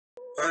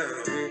She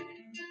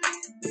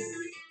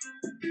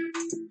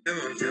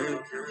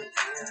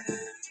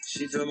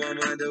told my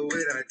mind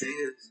with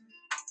ideas.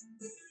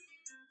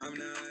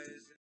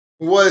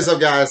 What is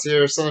up, guys?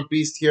 Here, Son of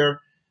Beast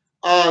here.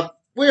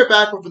 We're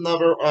back with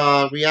another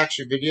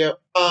reaction video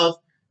of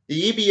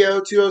the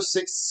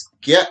Eb0206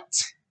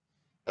 skit.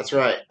 That's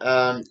right.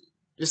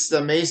 This is the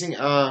amazing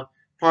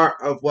part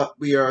of what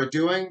we are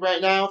doing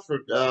right now for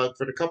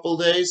the couple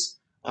of days.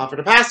 For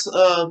the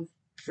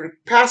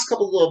past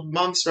couple of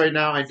months right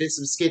now, I did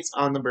some skits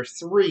on number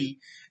 3,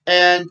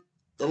 and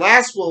the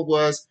last one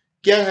was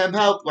Get Him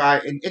Help by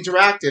an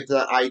interactive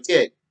that I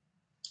did.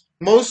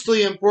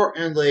 Mostly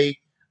importantly,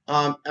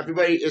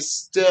 everybody is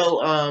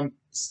still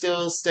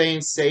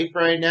staying safe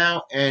right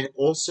now, and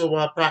also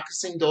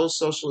practicing those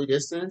socially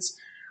distance,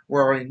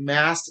 wearing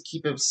masks to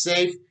keep them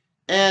safe,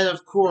 and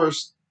of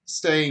course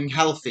staying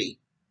healthy.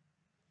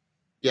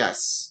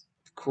 Yes,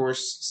 of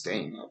course,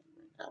 staying healthy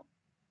right now.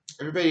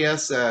 Everybody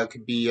else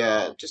could be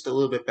just a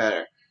little bit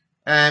better,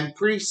 and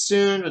pretty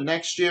soon, the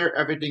next year,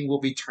 everything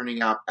will be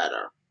turning out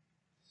better.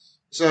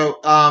 So,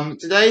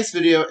 today's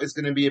video is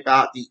going to be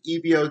about the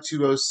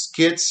Eb0206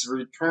 skit's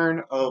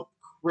return of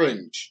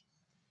Cringe.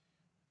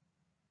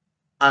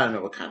 I don't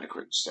know what kind of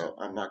cringe, so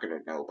I'm not going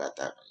to know about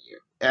that one here.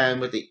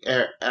 And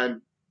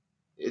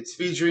it's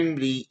featuring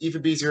the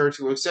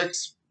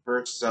Eb0206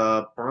 versus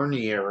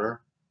Barney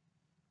error.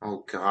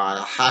 Oh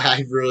god,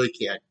 I really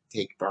can't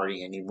take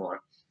Barney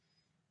anymore.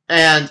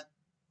 And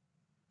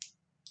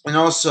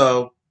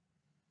also,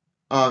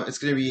 it's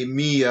going to be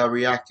me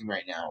reacting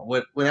right now.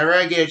 Whenever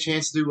I get a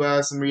chance to do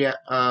some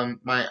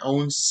my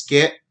own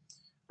skit,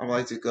 I'd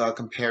like to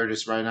compare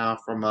this right now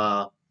from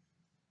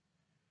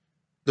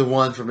the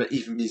one from the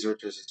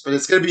Eb0206. But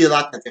it's going to be a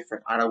lot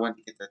different. I don't want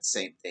to get that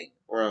same thing,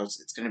 or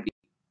else it's going to be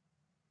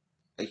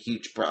a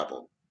huge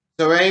problem.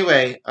 So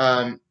anyway,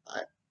 I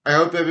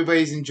hope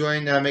everybody's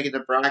enjoying making the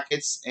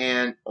brackets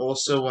and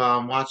also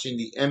watching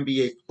the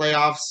NBA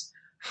playoffs,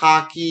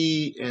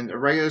 hockey, and the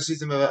regular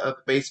season of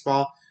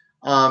baseball.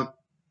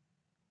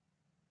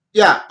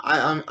 Yeah,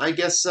 I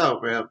guess so.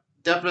 We're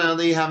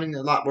definitely having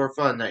a lot more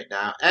fun right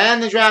now.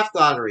 And the draft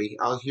lottery.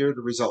 I'll hear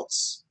the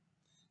results.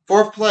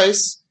 4th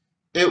place,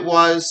 it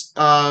was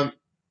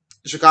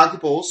Chicago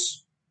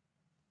Bulls.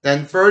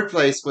 Then 3rd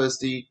place was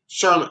the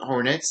Charlotte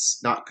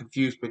Hornets. Not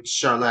confused with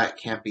Charlotte.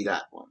 Can't be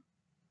that one.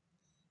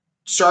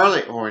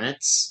 Charlotte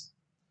Hornets.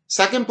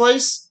 2nd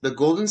place, the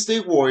Golden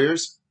State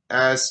Warriors.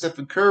 As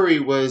Stephen Curry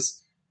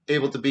was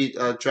able to beat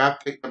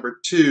draft pick number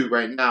 2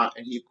 right now.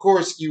 And of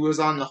course, he was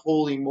on the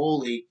Holy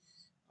Moly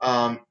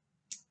of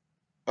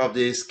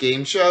this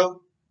game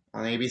show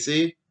on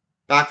ABC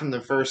back from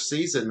the first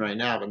season right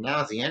now, but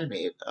now it's the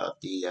animated of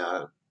the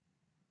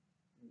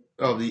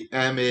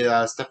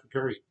animated Stephen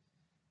Curry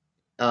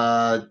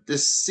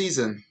this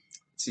season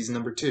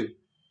number 2.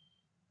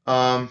 If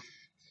I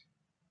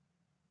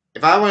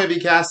want to be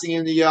casting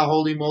in the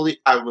Holy Moly,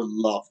 I would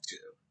love to.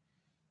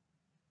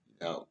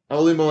 You know,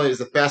 Holy Moly is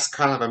the best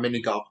kind of a mini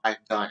golf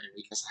I've done, and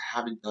because I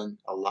haven't done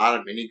a lot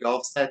of mini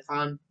golfs that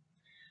time,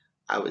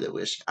 I would have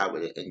wished I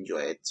would have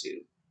enjoyed it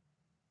too.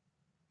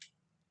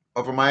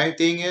 Over my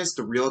thing is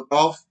the real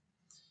golf.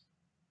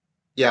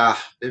 Yeah,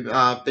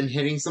 been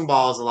hitting some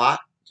balls a lot,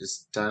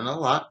 just done a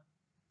lot,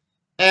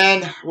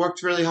 and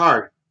worked really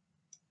hard,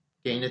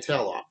 getting the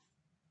tail off.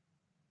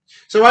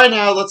 So right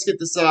now, let's get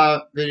this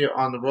video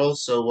on the roll.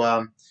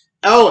 So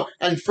oh,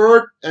 and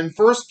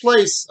first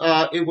place,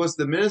 it was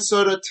the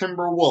Minnesota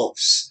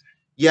Timberwolves.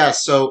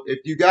 Yes, so if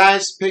you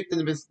guys picked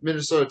the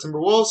Minnesota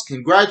Timberwolves,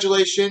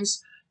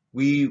 congratulations.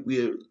 We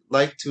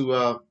like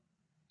to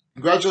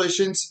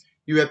congratulations.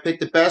 You have picked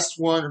the best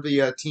one of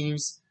the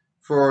teams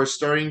for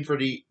starting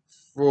pretty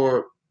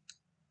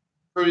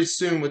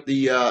soon with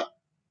the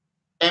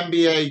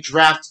NBA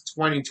Draft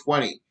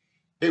 2020.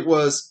 It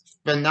was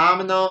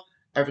phenomenal.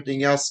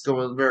 Everything else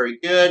going very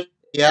good.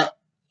 Yeah,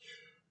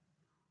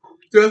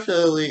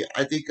 definitely.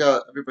 I think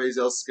everybody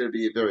else is going to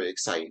be very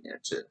exciting there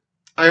too.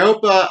 I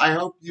hope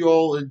you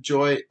all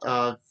enjoy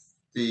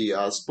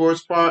the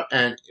sports part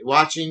and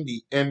watching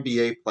the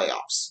NBA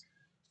playoffs.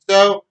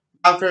 So,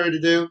 without further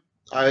ado,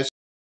 I shall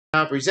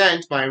now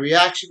present my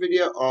reaction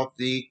video of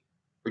the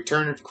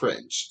return of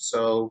Cringe.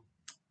 So,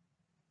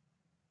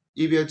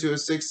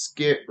 Eb0206,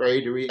 get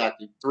ready to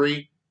react in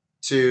 3,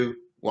 2,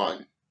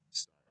 1.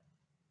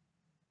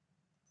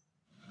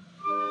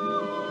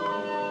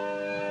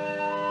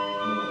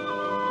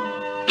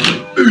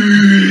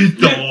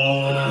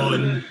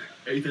 Ethan.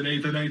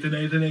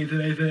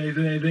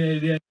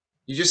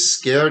 You just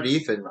scared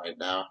Ethan right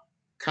now.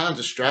 Kind of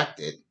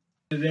distracted.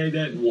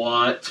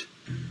 What?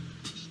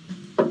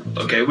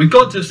 Okay, we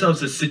got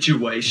ourselves a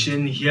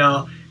situation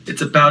here.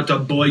 It's about a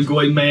boy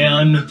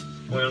man.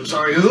 Wait, I'm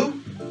sorry, who?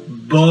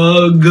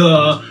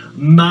 Burger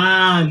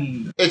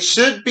Man. It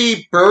should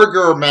be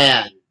Burger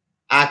Man,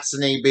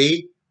 accent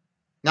AB.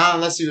 Not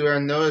unless you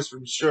know this for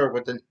sure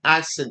what the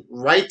accent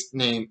right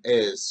name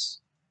is.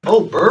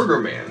 Oh, Burger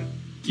Man.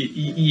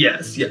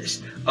 Yes.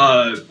 He's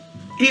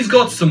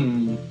got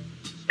some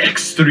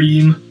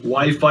extreme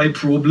Wi-Fi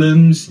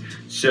problems,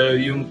 so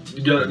you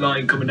don't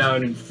mind coming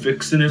down and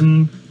fixing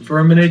them for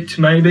a minute,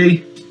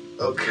 maybe?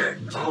 Okay,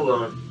 hold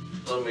on.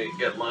 Let me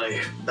get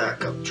my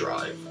backup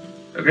drive.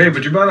 Okay,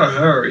 but you better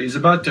hurry. He's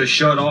about to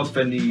shut off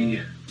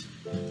any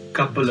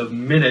couple of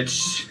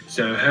minutes,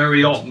 so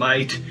hurry up,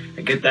 mate,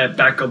 and get that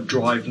backup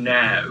drive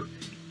now.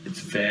 It's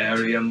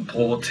very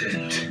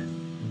important.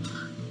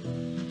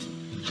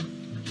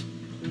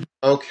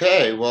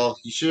 Okay, well,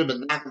 you should have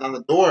been knocking on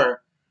the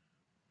door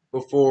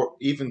before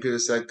Ethan could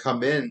have said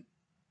come in.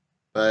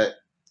 But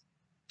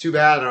too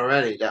bad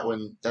already. That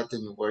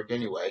didn't work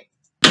anyway.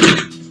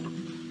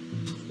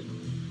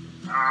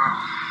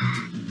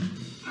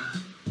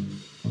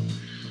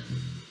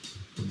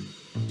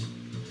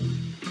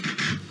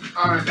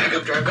 Alright,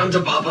 backup drive, come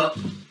to Papa.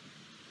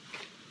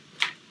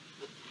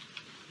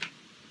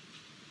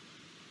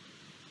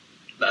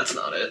 That's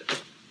not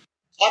it.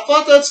 I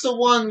thought that's the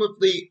one with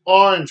the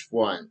orange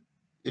one,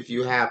 if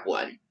you have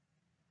one.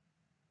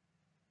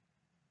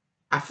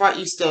 I thought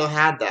you still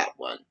had that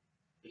one,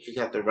 if you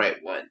got the right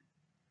one.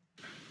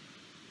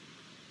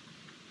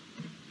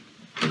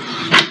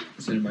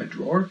 Is it in my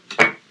drawer?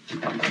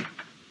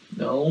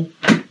 No.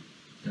 I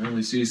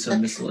only see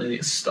some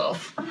miscellaneous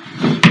stuff.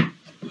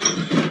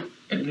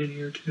 And in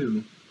here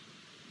too.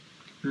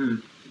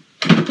 I'm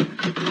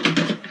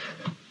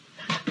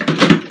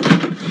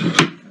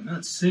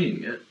not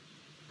seeing it.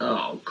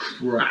 Oh,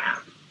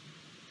 crap.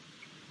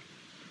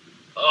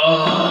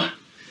 Oh,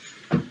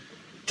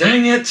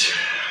 dang it.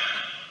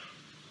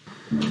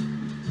 Wait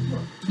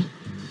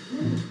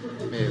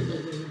a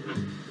minute.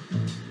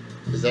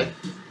 Is that...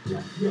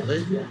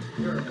 Really?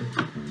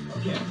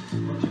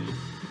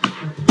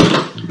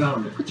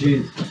 Found it.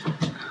 Jeez.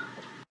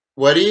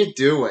 What are you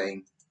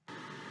doing?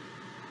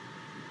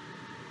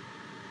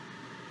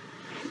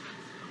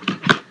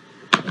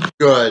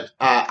 Good.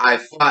 I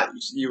thought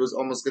you was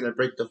almost going to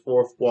break the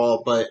fourth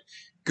wall, but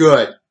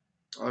good.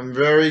 I'm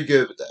very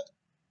good with that.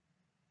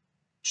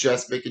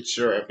 Just making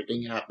sure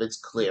everything happens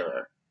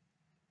clearer.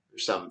 For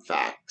some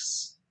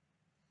facts.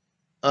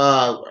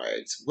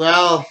 Alright.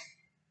 Well...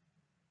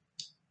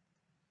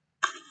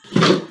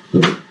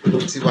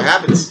 let's see what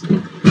happens.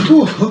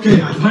 Whew,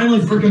 okay, I finally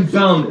freaking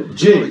found it.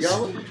 Jeez. There we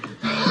go.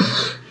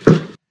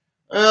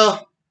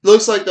 Well,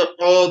 looks like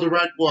the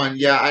red one.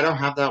 Yeah, I don't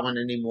have that one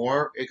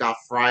anymore. It got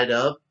fried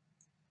up.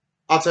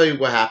 I'll tell you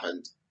what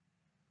happened.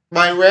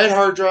 My red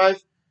hard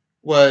drive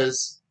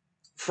was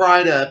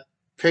fried up.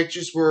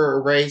 Pictures were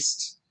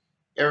erased.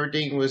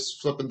 Everything was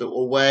flipping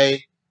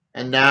away.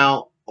 And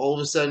now, all of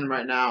a sudden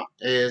right now,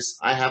 is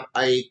I have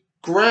a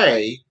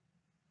gray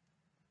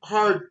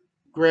hard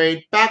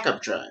grade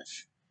backup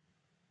drive.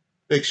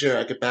 Make sure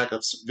I could back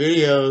up some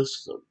videos,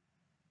 some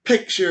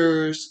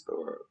pictures,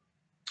 or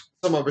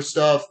some other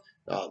stuff,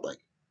 like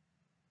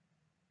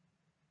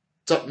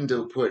something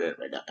to put in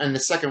right now. And the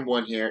second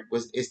one here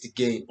is the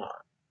game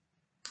part.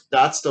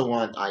 That's the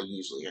one I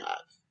usually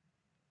have.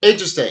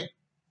 Interesting,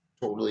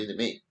 totally to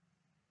me.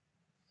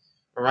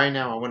 But right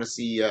now, I want to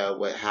see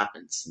what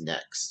happens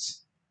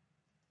next,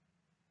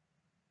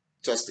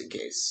 just in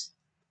case.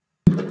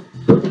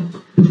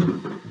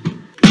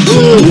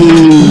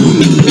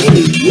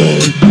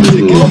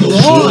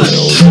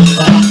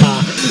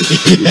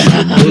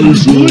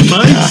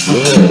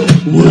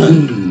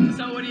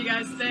 So what do you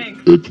guys think?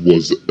 It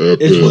was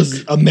epic. It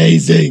was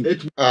amazing.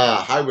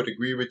 I would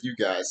agree with you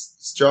guys.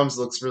 This drums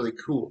looks really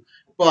cool,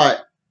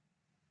 but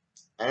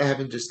I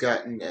haven't just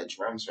gotten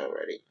drums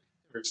already.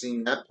 Never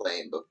seen that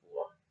playing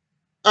before.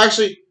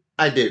 Actually,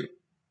 I do.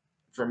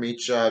 From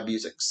each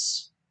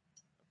music's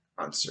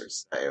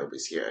concerts I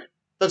always hear.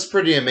 Looks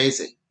pretty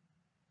amazing.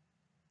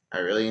 I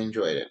really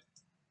enjoyed it.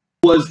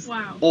 Was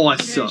Wow.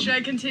 awesome. Okay, should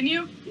I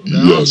continue?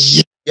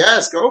 Yes,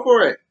 Yes, go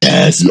for it.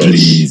 yes,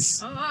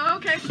 please. Oh,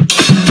 okay.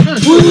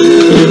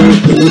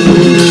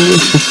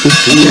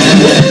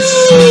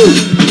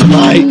 Yes.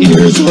 My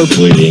ears are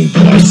bleeding,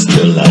 but I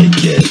still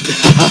like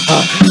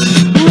it.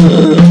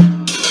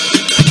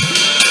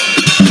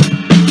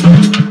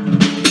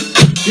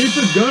 Keep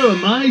it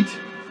going, mate.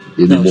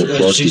 Any No, more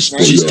practice? she's Oh,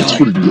 yeah, done. it's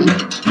pretty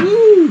good.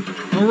 Woo!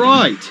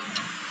 Alright.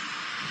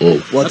 Oh,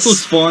 That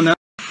was fun.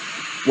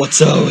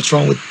 What's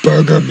wrong with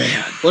Burger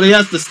Man? What do you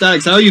have to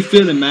Stags? How are you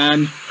feeling,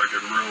 man? I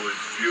can really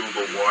feel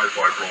the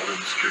Wi-Fi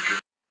problems kicking.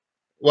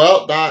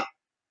 Well, that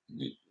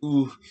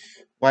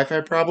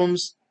Wi-Fi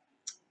problems.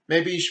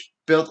 Maybe you should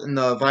build in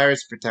the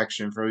virus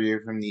protection for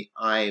you from the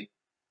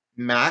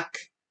iMac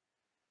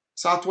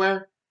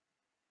software.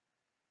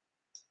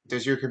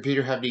 Does your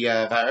computer have the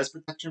virus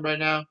protection right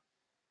now?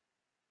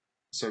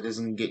 So it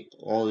doesn't get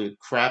all the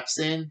craps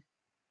in?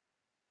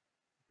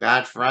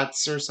 Bad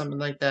threats or something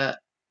like that?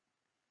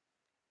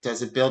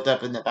 Does it build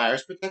up in the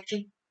virus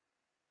protection?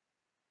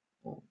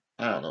 Well,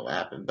 I don't know what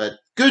happened, but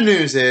good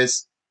news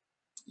is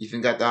you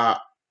even got the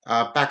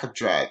backup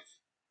drive.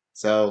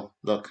 So,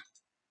 look.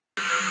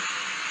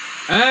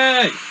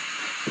 Hey!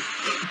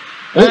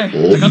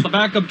 Hey, I got the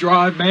backup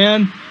drive,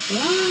 man.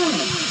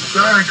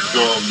 Thank the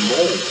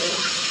Lord.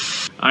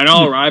 I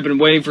know, right? I've been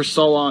waiting for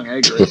so long.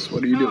 Hey, Grace,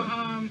 what are you Oh,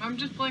 doing? I'm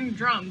just playing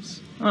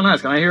drums. Oh,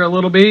 nice. Can I hear a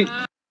little beat?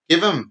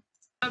 Give him.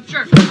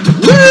 Sure.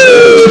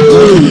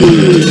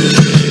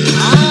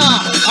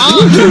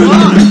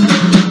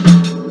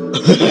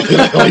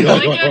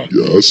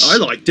 Yes. I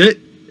liked it.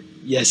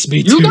 Yes,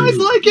 me too. You guys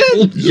like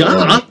it?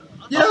 Yeah.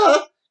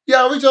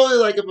 Yeah, we totally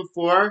liked it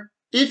before.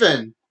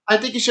 Ethan, I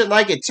think you should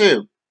like it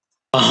too.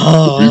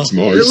 The beat's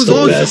nice. It was the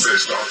awesome. best.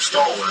 Stop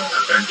stalling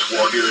and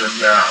plug it in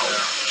now.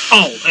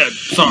 Oh,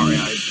 sorry, I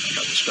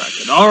got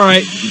distracted. All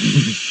right.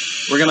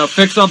 We're going to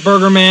fix up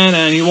Burger Man,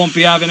 and he won't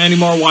be having any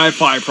more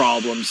Wi-Fi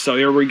problems. So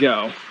here we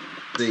go.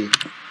 See.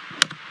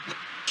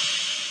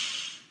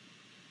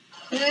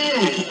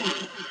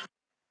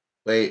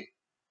 Wait,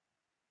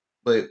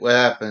 what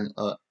happened?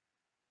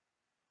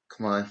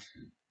 Come on.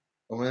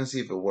 I'm gonna see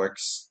if it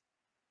works.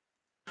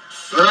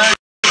 Whoa!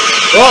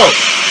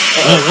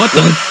 Oh, what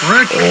the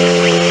frick?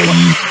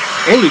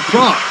 Holy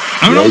crap.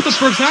 I don't know what the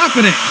frick's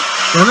happening.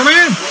 Burger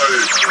Man?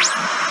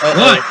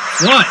 What?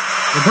 What?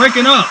 You're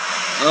breaking up.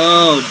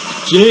 Oh,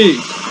 gee.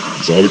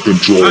 It's out of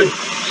control.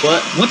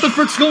 What the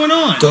frick's going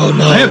on? Don't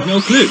know. I have no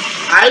clue.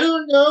 I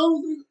don't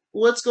know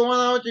what's going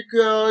on with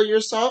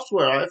your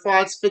software. I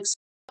thought it's fixed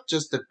up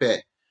just a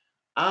bit.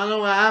 I don't know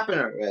what happened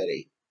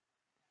already.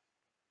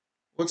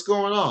 What's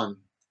going on?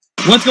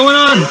 What's going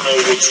I on? don't know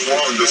what's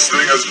wrong. This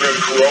thing has been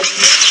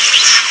corrupted.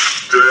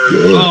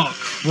 Oh,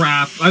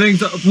 crap. I think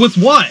so. What's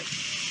what?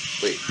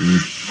 Wait. The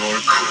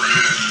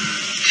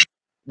cringe.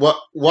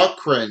 What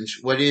cringe?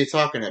 What are you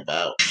talking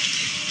about?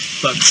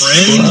 The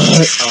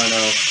cringe? Oh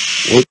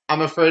no. What?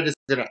 I'm afraid this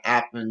is gonna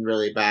happen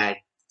really bad.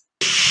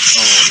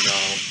 Oh no.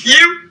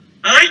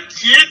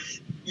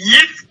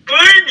 It's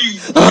funny.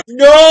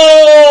 No!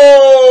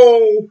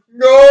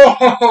 No!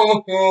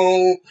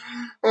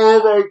 Oh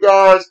my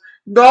gosh.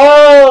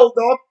 No!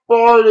 Not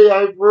Barney.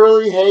 I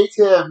really hate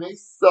him. He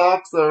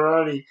sucks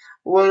already.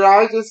 When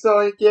I just felt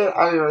like it,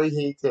 I really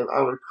hate him.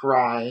 I would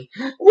cry.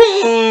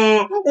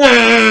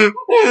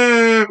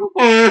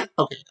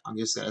 Okay, I'm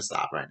just gonna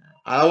stop right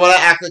now. I don't want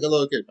to act like a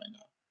little kid right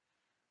now.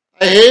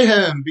 I hate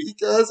him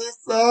because he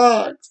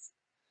sucks.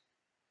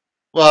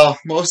 Well,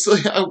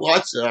 mostly I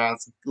watched it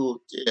as a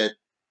little kid.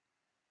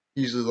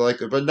 Usually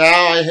like it, but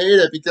now I hate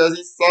it because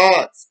he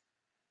sucks.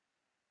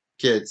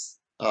 Kids,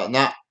 I'm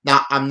not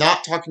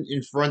talking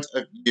in front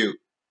of you.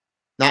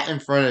 Not in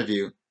front of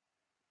you.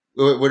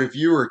 What if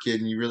you were a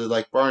kid and you really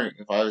like Barney?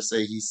 If I would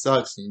say he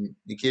sucks, and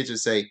the kids would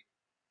say,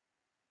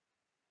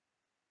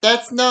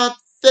 "That's not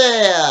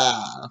fair."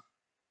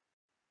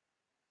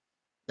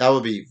 That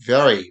would be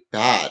very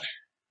bad.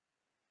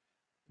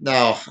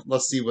 Now,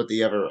 let's see what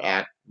the other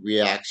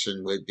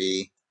reaction would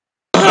be.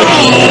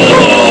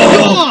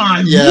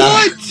 God, Yeah.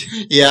 what?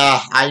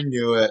 Yeah, I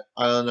knew it.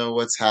 I don't know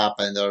what's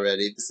happened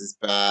already. This is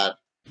bad.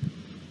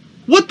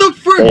 What the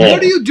frick?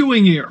 What are you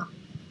doing here?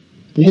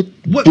 What?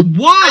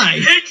 Why?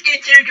 Hacked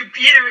into your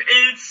computer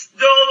and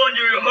installed on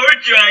your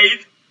hard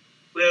drive.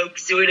 Well,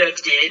 sort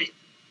of did.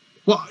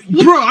 Well,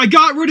 bro, I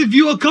got rid of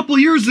you a couple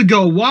years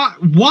ago. Why?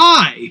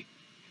 Why?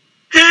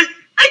 Huh?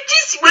 I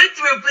just want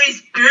to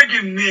replace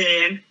Burger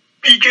Man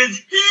because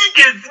he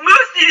gets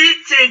most of the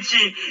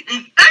attention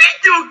and I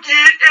don't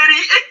get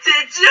any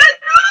attention at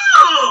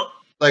all.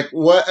 Like,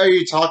 what are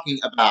you talking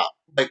about?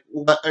 Like,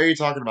 what are you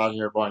talking about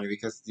here, Barney?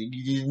 Because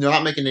you're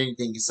not making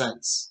anything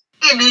sense.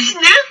 And there's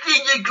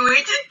nothing you're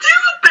going to do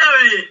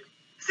about it.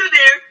 So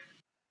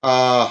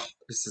there.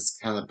 This is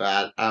kind of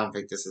bad. I don't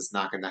think this is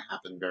not going to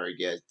happen very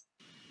good.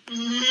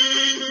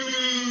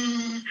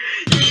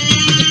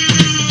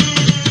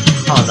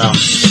 Oh no.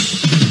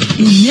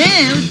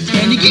 Now it's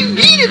time to get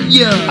rid of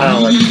you. I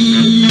don't like it.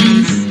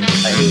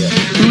 I hate it.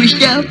 Push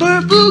the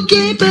purple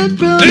cape and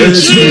roll.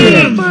 It's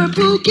him.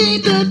 Purple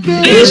cape and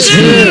roll. It's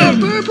him.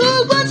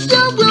 Purple wants to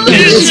roll.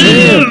 It's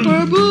him.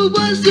 Purple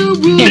wants to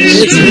roll.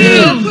 It's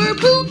him.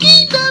 Purple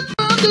keep up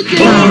from the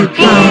Bark,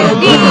 bark,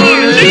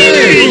 bark.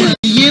 I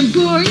am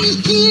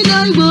Barney and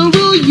I will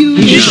rule you.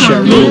 He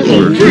shall rule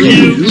over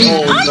you.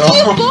 Oh I am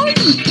no.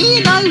 Barney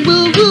and I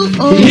will rule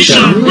over He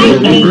shall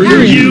rule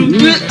over you.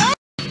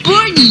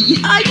 Barney,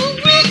 I will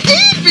rule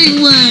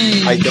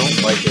everyone. I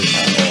don't like it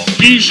at all.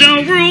 He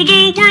shall rule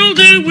the world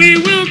and we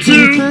will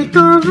too.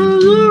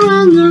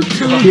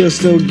 He'll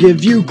still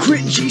give you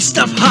cringy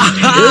stuff. Ha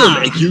ha!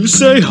 He'll make you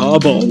say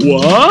hubba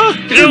wah.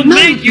 He'll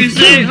make you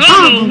say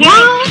hubba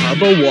wah.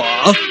 Hubba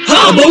wah.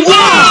 Hubba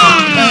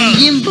wah! I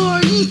am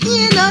Barney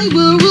and I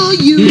will rule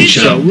you. He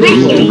shall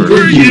rule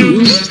over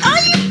you.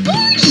 I am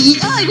Barney,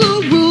 I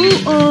will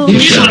rule all. He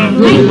shall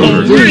rule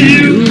over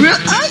you.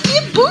 I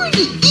am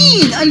Barney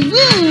and I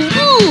will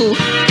rule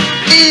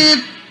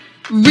everyone.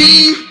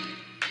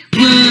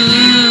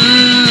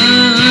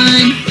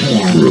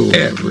 Rule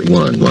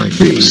everyone, like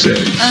he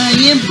said. I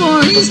am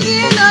Barney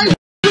and I will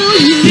rule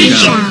you. He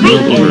shall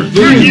rule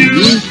over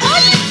you. I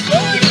am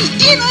Barney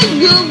and I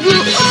will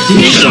rule all.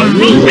 He shall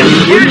rule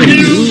over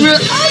you.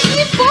 I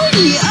am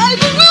Barney, I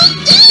will rule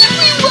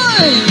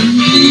everyone.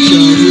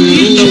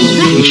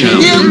 He shall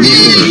Now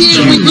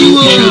rule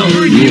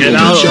over you. Get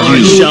out or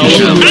he shall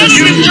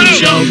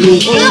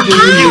rule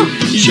over you.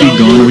 He shall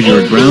go where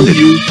you're grounded.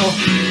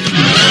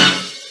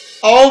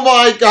 Oh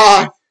my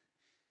god.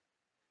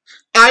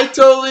 I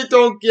totally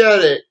don't get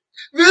it.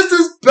 This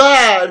is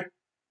bad.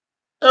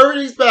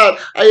 Everything's bad.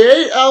 I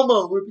hate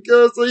Elmo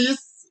because he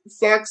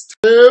sucks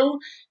too.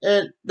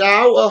 And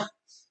now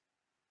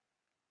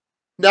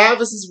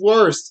this is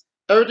worse.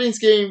 Everything's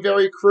getting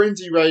very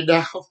cringy right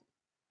now.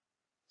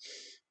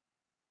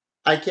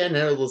 I can't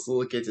handle those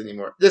little kids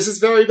anymore. This is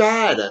very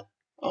bad.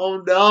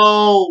 Oh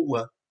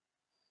no.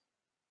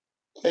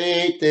 I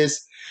hate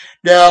this.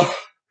 Now,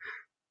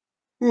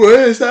 what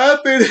is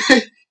happening?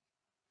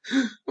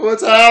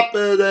 What's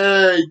happening?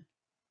 Let's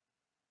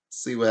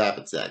see what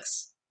happens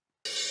next.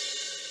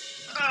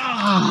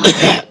 Oh,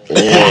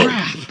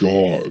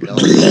 God.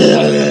 what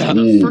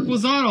the frick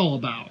was that all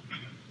about?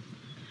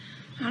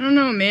 I don't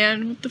know,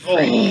 man. What the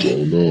frick?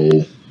 Don't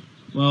know.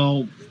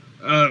 Well,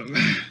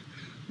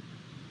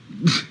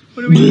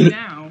 What do we do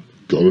now?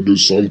 Gotta do we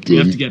something.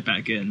 have to get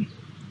back in.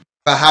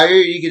 But how are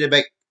you gonna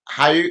make?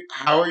 How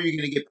are you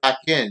gonna get back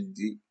in?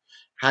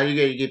 How are you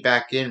gonna get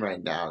back in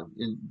right now?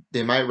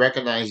 They might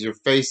recognize your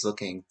face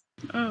looking.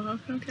 Oh,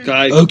 okay.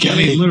 I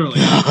mean, literally,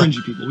 we're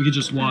cringy people. We could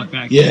just walk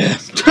back. Yeah.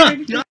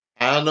 In.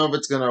 I don't know if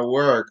it's gonna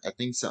work. I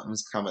think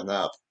something's coming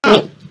up.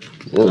 Alright,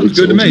 Sounds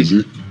good to me.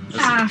 easy.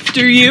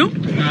 After you.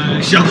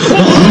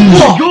 Oh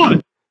my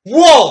god!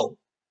 Whoa!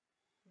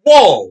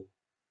 Whoa!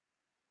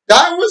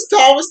 That was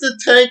Thomas the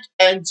Tank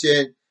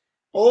Engine.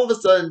 All of a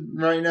sudden,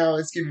 right now,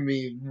 it's giving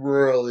me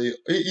really...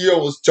 He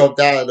almost jumped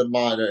out of the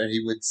monitor and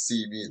he would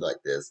see me like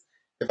this.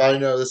 If I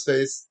didn't know this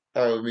face,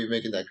 I would be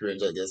making that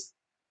cringe, I guess.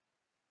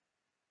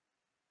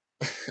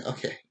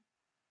 Okay.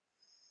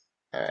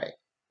 Alright.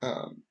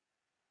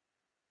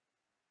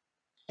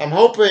 I'm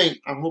hoping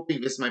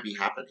this might be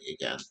happening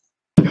again.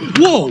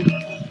 Whoa!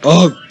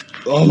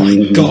 Oh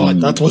my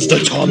god, that was the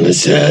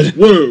Thomas head.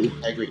 Whoa!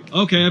 I agree.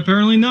 Okay,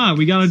 apparently not.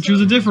 We gotta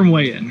choose a different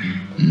way in.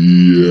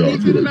 Yeah,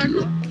 good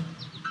idea.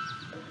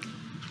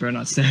 Better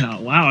not say it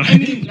out loud. I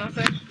mean,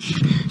 nothing.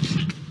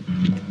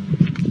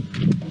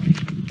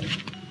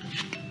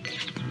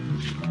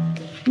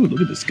 Ooh,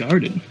 look at this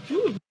garden.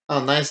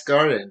 Oh, nice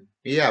garden.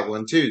 We have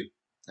one too.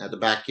 At the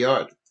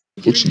backyard.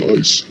 Looks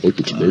nice, like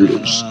the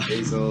tomatoes.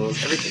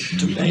 Basils, everything.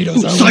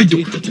 Tomatoes, Ooh, I side want to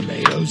eat the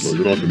tomatoes. No,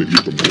 you're not gonna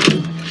eat them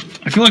all.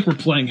 I feel like we're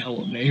playing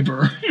Hello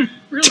Neighbor.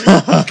 Really?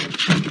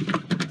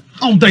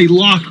 Oh, they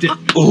locked it.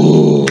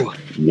 Ooh.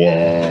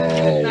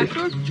 Wow. Back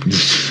door?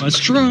 Let's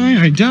try.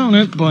 I doubt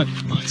it, but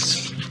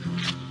let's.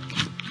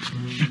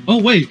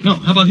 Oh wait, no.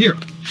 How about here?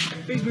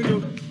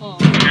 Oh.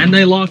 And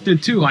they locked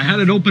it too. I had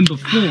it open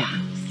before.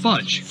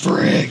 Fudge.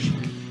 Frick.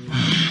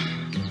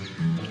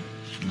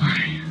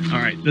 All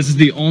right. This is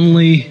the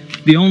only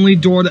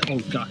door that. Oh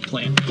God,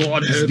 plant.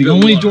 God, This is the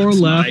only door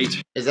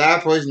left. Is that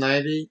a poison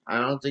ivy? I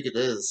don't think it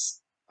is.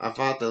 I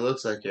thought that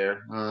looks like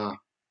here.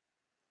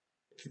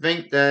 If you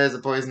think that is a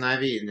poison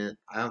ivy, and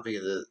I don't think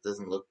it is,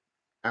 doesn't look.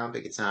 I don't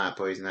think it's not a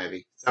poison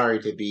ivy. Sorry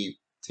to be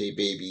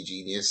baby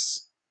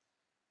genius.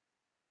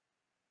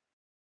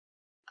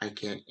 I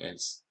can't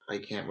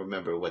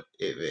remember what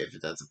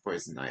if that's a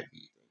poison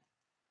ivy.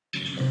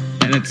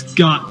 And it's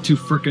got to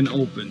frickin'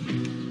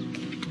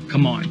 open.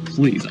 Come on,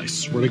 please. I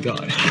swear to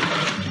God.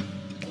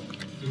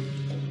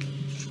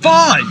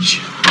 Fudge!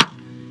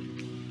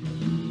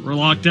 We're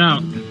locked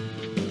out.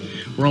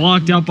 We're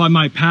locked out by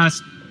my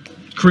past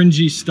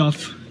cringy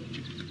stuff.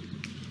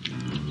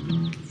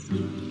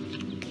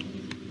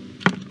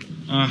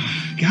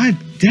 God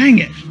dang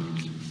it.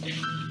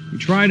 We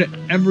tried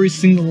every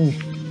single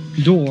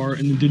door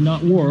and it did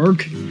not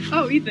work.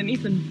 Oh,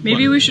 Ethan.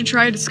 Maybe we should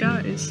try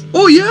disguise.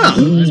 Oh yeah!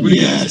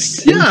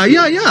 Yes.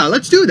 Yeah,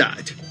 let's do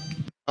that.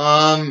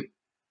 How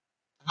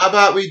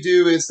about we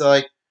do is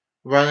like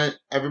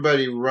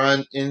everybody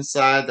run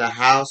inside the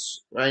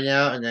house right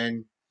now, and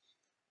then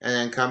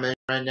come in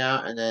right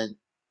now, and then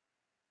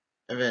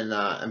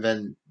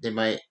they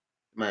might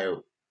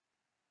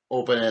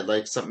open it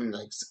like something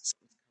like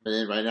coming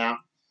in right now.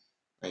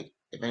 Like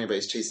if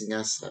anybody's chasing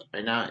us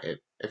right now,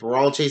 if we're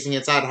all chasing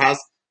inside the house,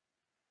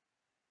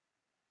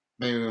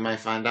 maybe we might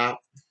find out.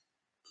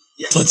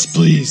 Yes. Let's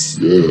please.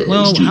 Yeah.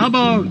 Well, let's do how it.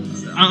 about...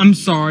 I'm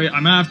sorry,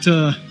 I'm gonna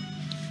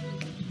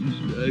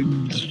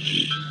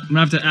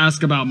have to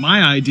ask about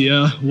my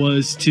idea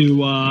was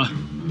to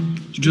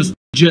just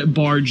jet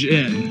barge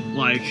in,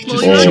 like Well,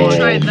 just you already Oh.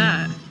 tried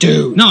that.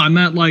 Dude. No, I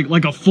meant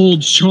like a full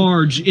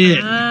charge in,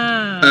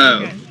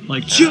 Okay.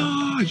 like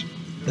charge.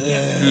 Try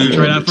Yeah,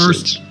 that makes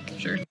first.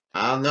 sense. Sure.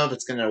 I don't know if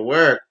it's gonna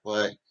work,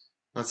 but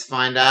let's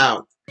find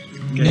out.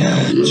 Okay.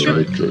 Yeah. Yeah,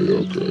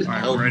 okay. All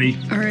right, ready?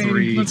 All right,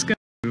 3, let's go.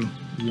 2,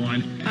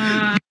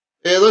 1.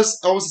 It looks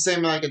almost the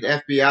same like an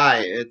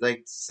FBI.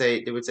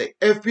 They would say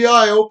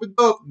FBI opened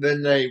up, and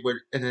then they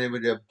would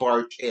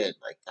barge in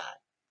like that.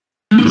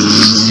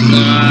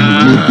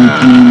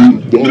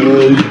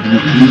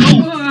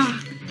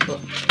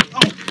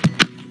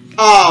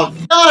 Oh,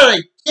 not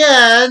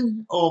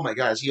again! Oh my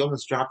gosh, he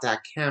almost dropped that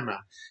camera.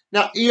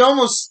 Now he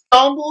almost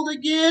stumbled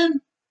again.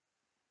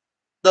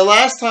 The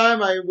last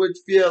time I would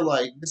feel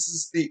like this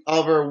is the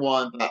other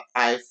one that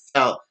I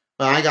felt.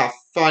 But I got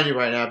funny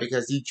right now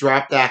because he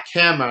dropped that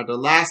camera the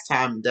last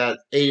time that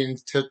Aiden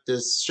took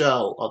this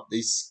show of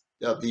these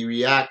the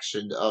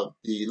reaction of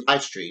the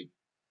live stream.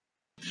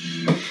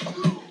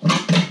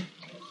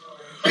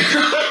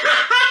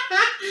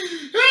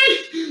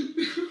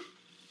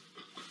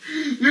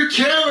 Your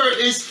camera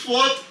is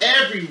flopped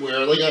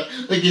everywhere,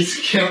 like his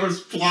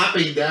camera's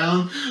flopping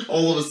down.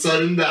 All of a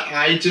sudden, that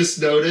I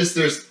just noticed.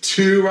 There's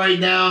two right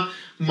now.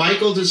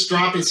 Michael just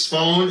dropped his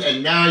phone,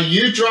 and now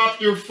you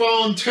dropped your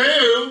phone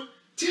too.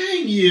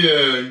 Dang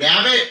you,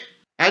 nabbit!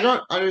 I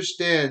don't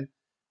understand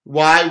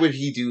why would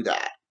he do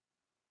that.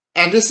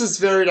 And this is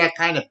that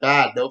kind of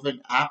bad. Nothing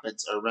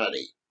happens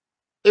already.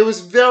 It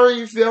was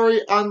very,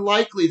 very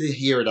unlikely to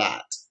hear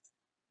that.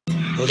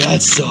 Oh,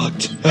 that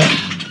sucked.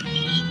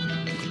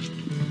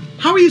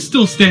 How are you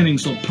still standing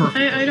so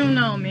perfect? I don't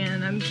know,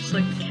 man. I'm just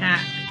like a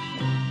cat.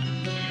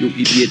 You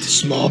idiot.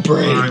 Small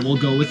brain. Alright, we'll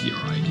go with your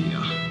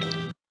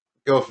idea.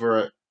 Go for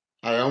it.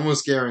 I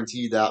almost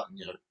guaranteed that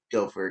one.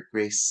 Go for it,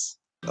 Grace.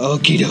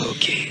 Okie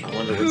dokie. I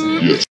wonder what's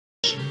in there.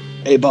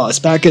 Hey, boss,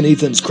 back in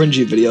Ethan's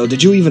cringy video,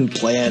 did you even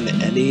plan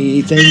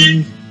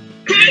anything?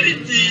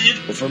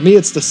 Well, for me,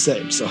 it's the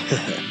same, so...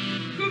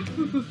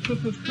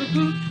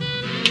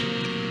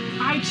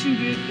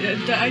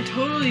 I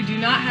totally do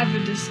not have a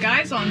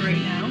disguise on right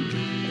now.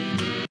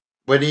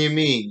 What do you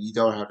mean you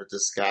don't have to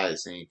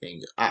disguise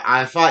anything?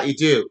 I thought you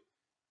do.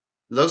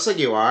 Looks like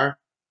you are.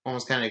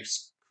 Almost kind of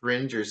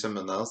cringe or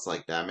something else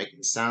like that. Making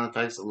the sound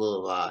effects a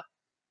little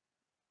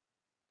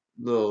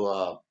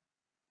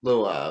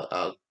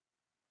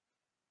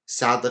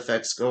sound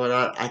effects going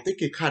on. I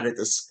think you're kind of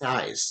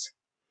disguised.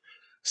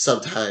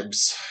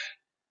 Sometimes.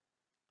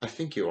 I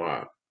think you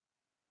are.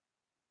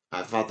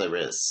 I thought there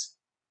is.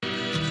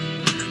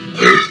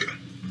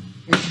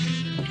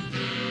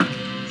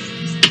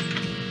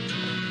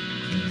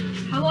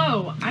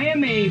 Hello, I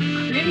am a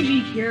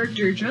cringy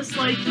character just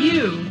like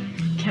you.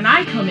 Can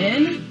I come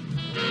in?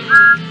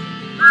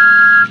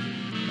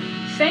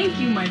 Thank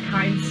you, my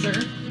kind sir.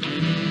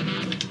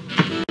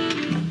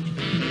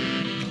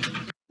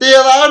 They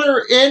allowed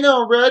her in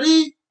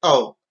already?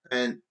 Oh,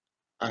 and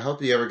I hope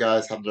the other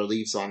guys have their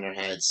leaves on their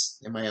heads.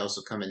 They might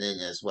also coming in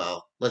as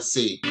well. Let's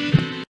see.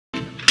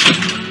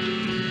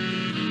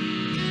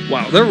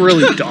 Wow, they're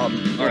really dumb.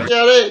 All right.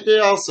 Yeah, they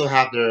also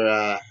have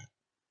their,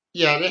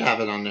 yeah, they have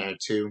it on there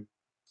too.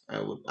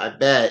 I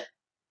bet.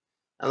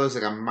 That looks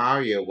like a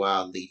Mario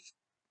wild leaf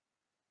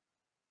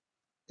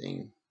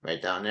thing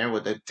right down there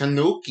with the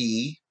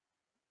tanuki.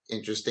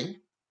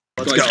 Interesting.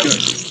 Let's go.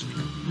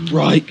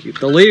 Right. Keep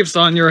the leaves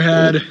on your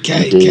head.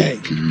 Okay.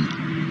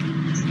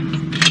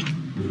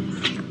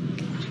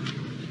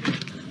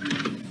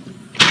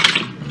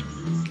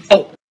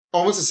 Oh,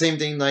 almost the same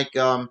thing. Like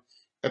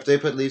if they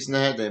put leaves in the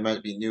head, they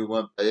might be new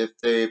one. But if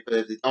they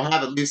don't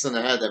have leaves in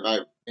the head,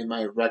 it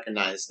might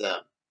recognize them.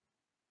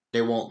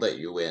 They won't let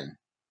you in.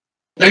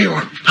 There you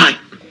are. Hi.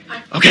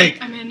 Okay.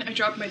 I'm in. I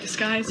dropped my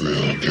disguise.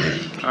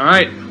 All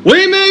right.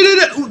 We made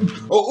it.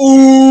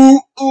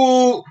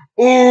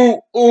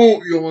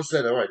 Oh, you almost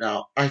said it right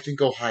now. I can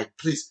go hide.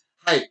 Please.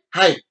 Hide.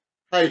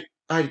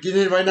 Get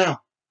in right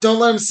now. Don't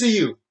let him see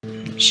you.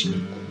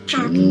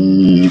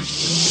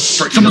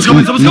 Someone's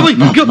coming. Go.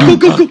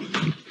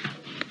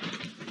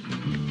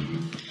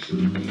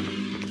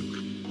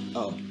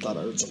 Oh, thought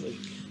I heard something.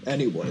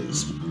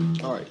 Anyways.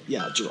 Alright,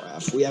 yeah,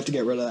 giraffe. We have to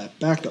get rid of that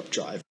backup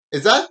drive.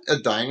 Is that a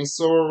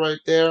dinosaur right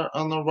there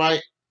on the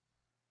right?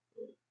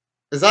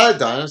 Is that a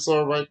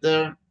dinosaur right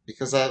there?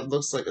 Because that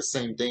looks like the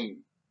same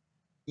thing.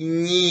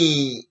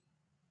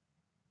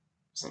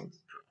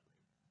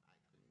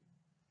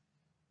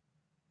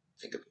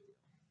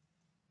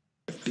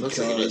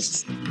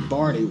 Because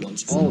Barney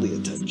wants all the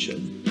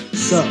attention.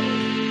 So,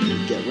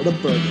 get rid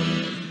of Burger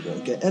Man.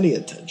 Won't get any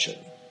attention.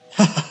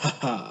 Ha ha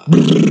ha.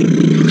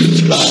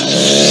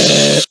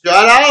 Shut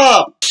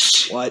up!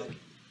 What?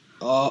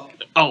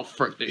 Oh,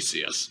 frick, they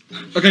see us.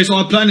 Okay, so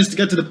our plan is to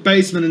get to the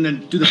basement and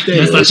then do the thing.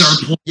 Yes, that's our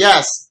plan.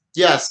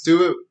 Yes,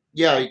 do it.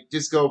 Yeah,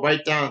 just go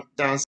right down.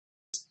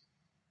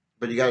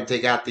 But you gotta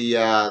take out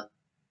the,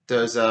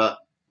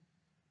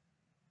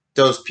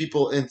 those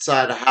people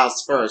inside the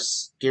house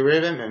first. Get rid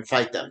of them and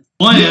fight them.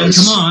 Plan,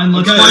 come on,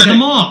 let's fight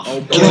them off.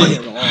 Oh, kill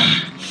him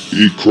off.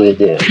 Eat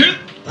crowbar.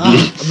 I'm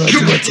not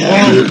to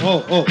attack.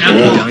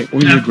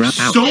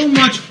 So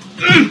much.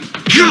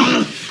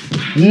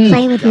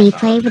 Play with me.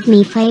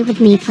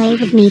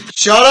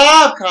 Shut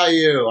up,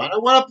 Caillou! I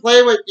don't want to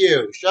play with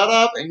you. Shut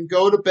up and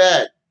go to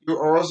bed.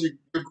 Or else you're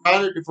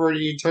grounded for the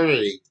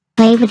eternity.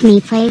 Play with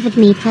me.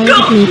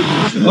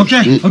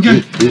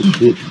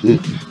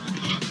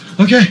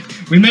 Okay,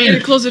 we made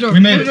it. Close the door. We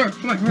made it. Close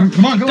the door. Come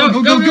Come on, go.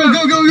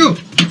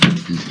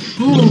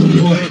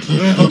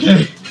 Oh,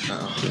 okay.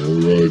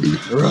 Alrighty.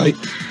 Right.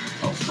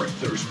 Oh, frick,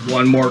 there's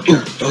one more.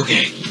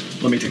 Okay.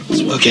 Let me take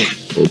this one. Okay.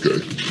 Okay.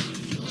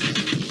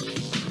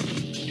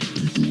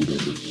 You do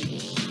whatever.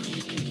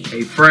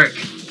 Hey, frick.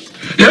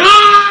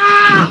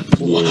 Wow.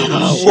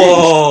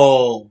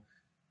 Whoa!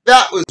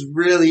 That was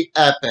really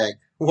epic.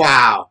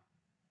 Wow.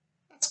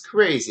 That's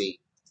crazy.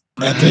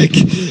 Epic.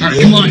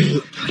 Alright, come on.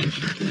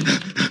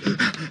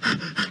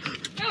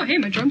 Oh, Hey,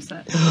 my drum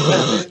set.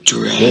 Oh,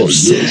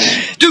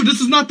 yes. Dude,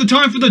 this is not the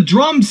time for the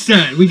drum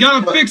set. We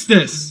gotta fix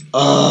this.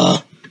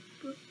 How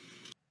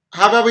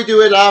about we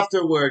do it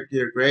afterward,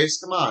 dear Grace?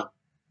 Come on.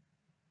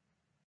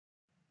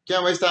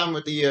 Can't waste time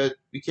with the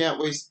we can't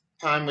waste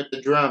time with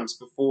the drums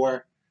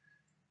before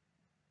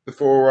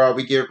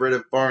we get rid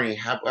of Barney.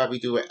 How about we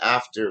do it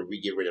after we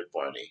get rid of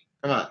Barney?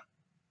 Come on.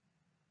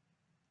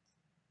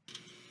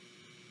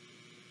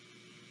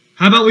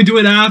 How about we do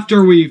it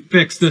after we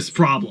fix this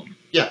problem?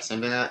 Yeah,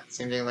 same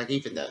thing like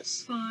Ethan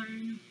does.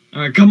 Fine.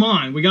 Alright, come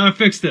on. We gotta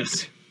fix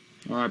this.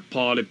 Alright,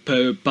 party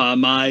pooper,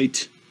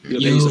 mate. You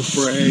You piece of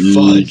frick.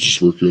 Fudge.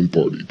 Freaking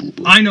party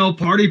pooper. I know,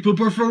 party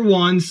pooper for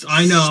once.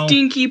 I know.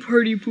 Stinky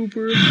party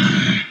pooper.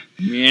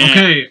 Yeah.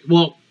 Okay,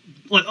 well,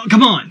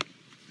 come on.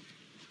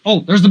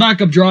 Oh, there's the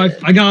backup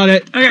drive. I got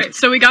it. Okay,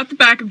 so we got the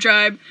backup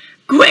drive.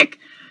 Quick,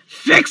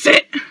 fix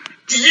it.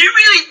 Do you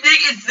really think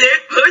it's that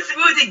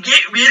possible to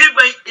get rid of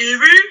my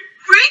error?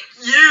 Freak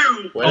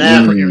you!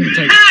 Whatever.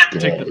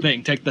 Take the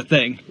thing. Take the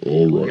thing.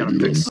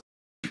 Alrighty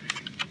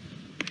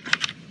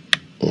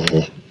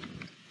then.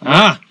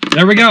 Ah,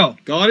 there we go.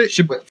 Got it?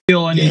 Should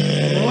feel any.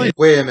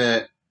 Wait a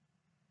minute.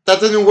 That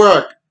didn't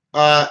work.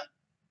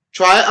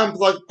 Try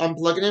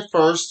unplugging it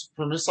first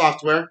from the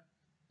software,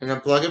 and then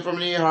plug it from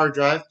the hard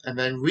drive, and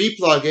then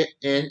replug it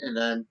in, and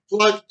then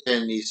plug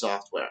in the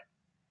software.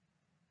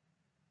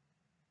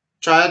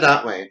 Try it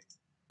that way.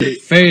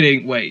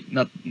 Fading. Wait,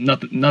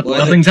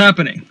 nothing's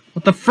happening.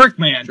 What the frick,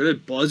 man? Should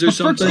it buzz or What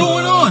the frick's something?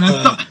 going on?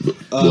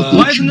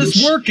 Why isn't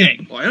this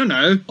working? Oh, I don't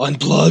know.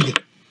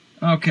 Unplug.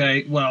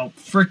 Okay, well,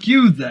 frick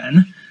you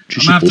then.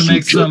 Just I'm gonna have to supposed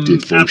make some eject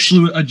it first.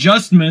 absolute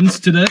adjustments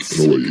to this.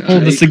 No, wait,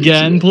 Hold this okay.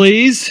 again,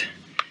 please.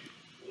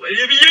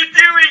 Whatever you're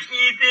doing,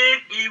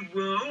 Ethan, it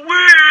won't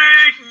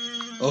work.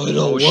 Oh, it don't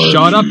Oh, work.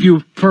 shut up, you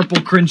purple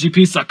cringy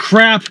piece of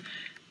crap.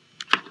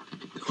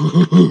 Ah,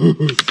 What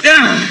the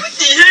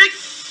heck?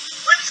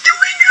 What's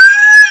going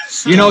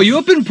on? you know, you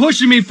have been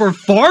pushing me for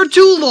far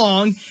too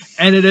long,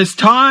 and it is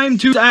time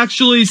to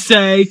actually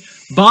say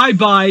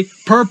bye-bye,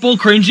 purple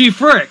cringy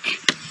frick.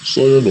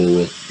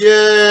 Sayonara.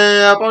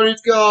 Yeah,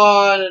 Barney's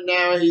gone, and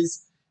now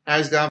he's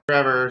gone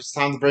forever. It's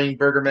time to bring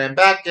Burger Man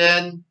back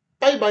in.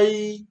 Bye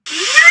bye.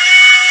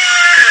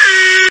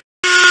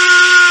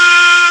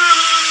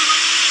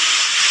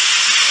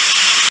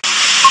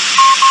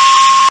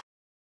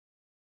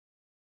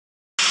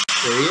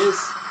 There he is.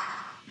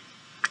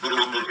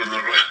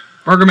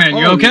 Burger Man,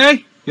 you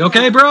okay? You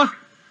okay, bro?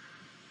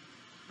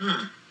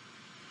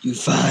 You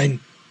fine?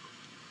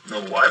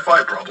 No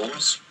Wi-Fi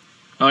problems.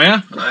 Oh,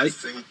 yeah? I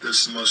think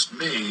this must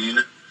mean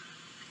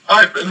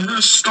I've been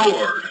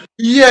restored.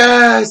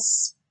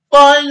 Yes!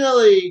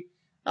 Finally!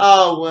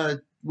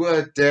 Oh, what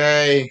a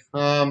day.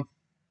 That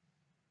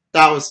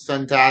was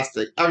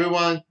fantastic.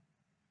 Everyone,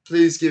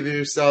 please give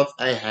yourself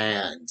a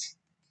hand.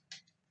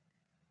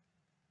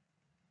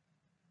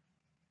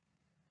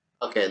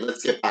 Okay,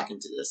 let's get back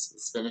into this.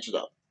 Let's finish it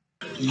up.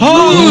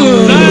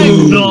 Oh,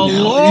 thank the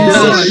Lord!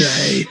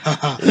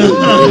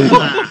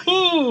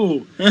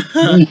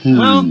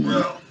 Well,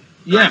 Well,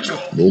 yeah.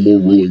 No more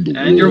ruling the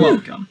world. And you're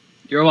welcome.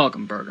 You're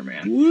welcome, Burger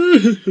Man.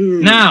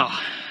 Now,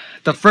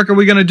 the frick are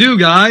we gonna do,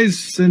 guys?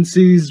 Since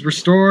he's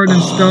restored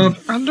and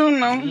stuff. I don't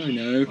know. I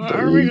know. What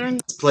are we going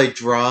to Let's play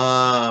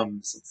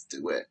drums. Let's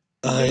do it.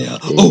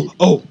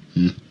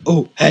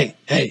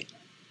 Hey.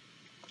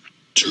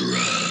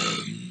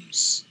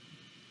 Drums.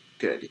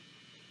 Good idea.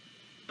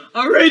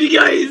 Alrighty,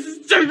 guys,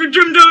 it's time for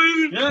drum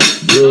time.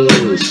 Yes.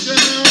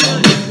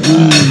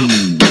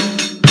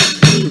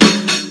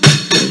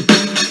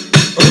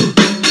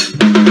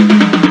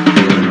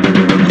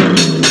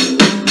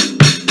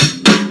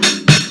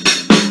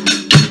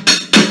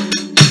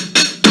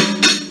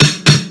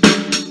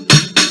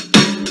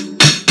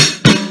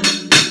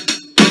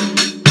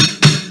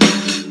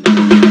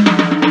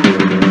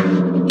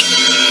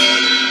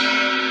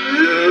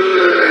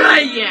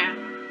 Yeah.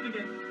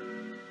 Okay.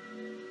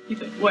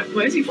 Ethan,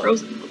 why is he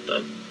frozen? What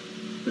the?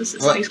 This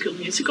is What? High School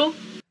Musical?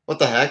 What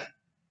the heck?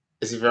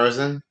 Is he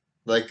frozen?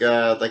 Like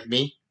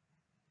me?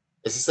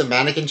 Is this a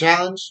mannequin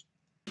challenge?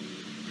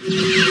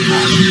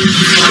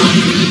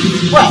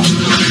 Well,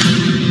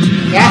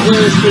 that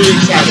was pretty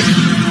exciting.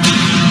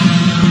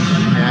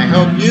 And I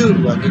hope you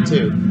like it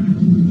too.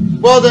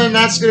 Well then,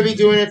 that's going to be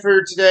doing it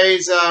for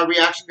today's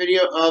reaction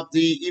video of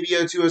the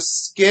Eb0206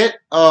 skit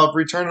of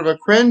Return of a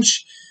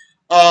Cringe.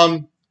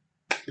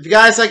 If you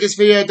guys like this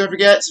video, don't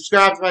forget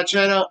subscribe to my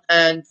channel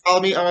and follow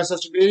me on my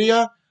social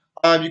media.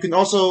 You can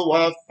also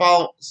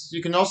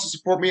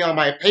support me on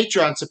my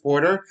Patreon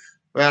supporter,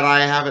 that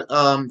I have it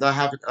on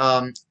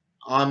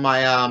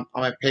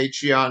my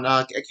Patreon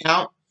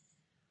account.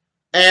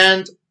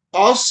 And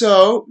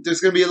also, there's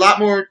gonna be a lot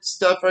more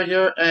stuff right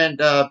here. And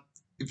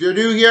if you're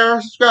new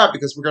here, subscribe,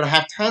 because we're gonna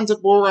have tons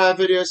of more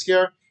videos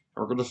here. And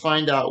we're gonna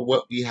find out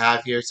what we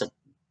have here. Some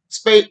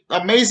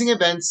amazing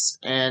events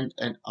and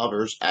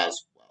others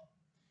as well.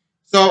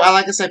 So I'd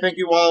like to say thank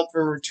you all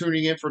for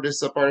tuning in for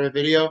this part of the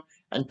video.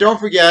 And don't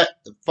forget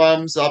to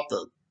thumbs up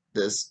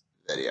this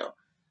video.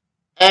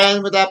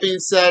 And with that being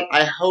said,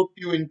 I hope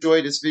you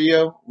enjoyed this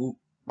video. Ooh,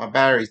 My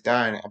battery's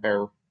dying. I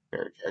better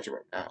charge it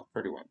right now.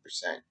 31%.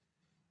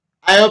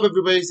 I hope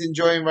everybody's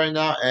enjoying right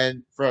now.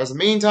 And for the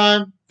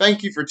meantime,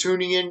 thank you for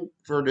tuning in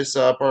for this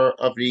part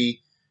of the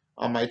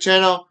on my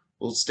channel.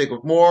 We'll stick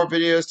with more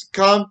videos to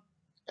come.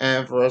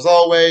 And for as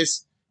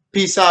always,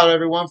 peace out,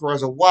 everyone. For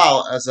as a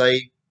while as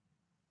a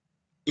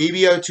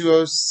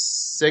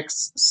Eb0206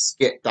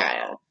 skit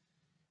dial.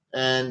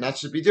 And that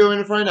should be doing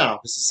it for right now.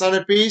 This is Son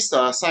of Beast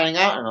signing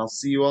out, and I'll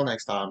see you all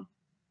next time.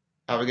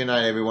 Have a good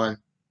night, everyone.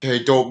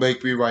 Hey, don't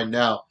make me right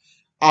now.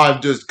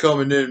 I'm just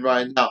coming in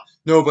right now.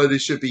 Nobody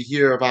should be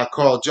here about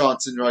Carl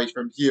Johnson right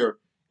from here.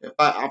 If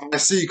I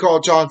see Carl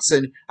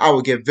Johnson, I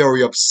will get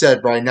very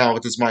upset right now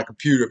with my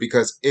computer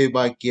because it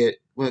might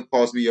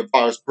cause me a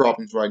virus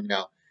problems right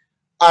now.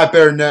 I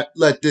better not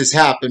let this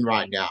happen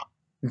right now.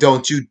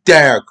 Don't you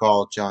dare,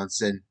 Carl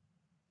Johnson.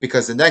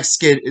 Because the next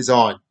skit is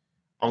on.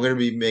 I'm going to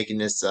be making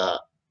this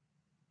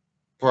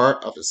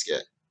part of the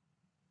skit.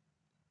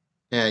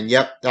 And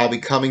yep, that'll be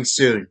coming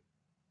soon.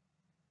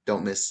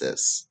 Don't miss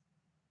this.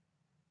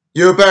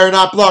 You better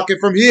not block it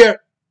from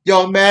here,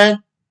 young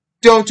man.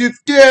 Don't you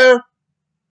dare.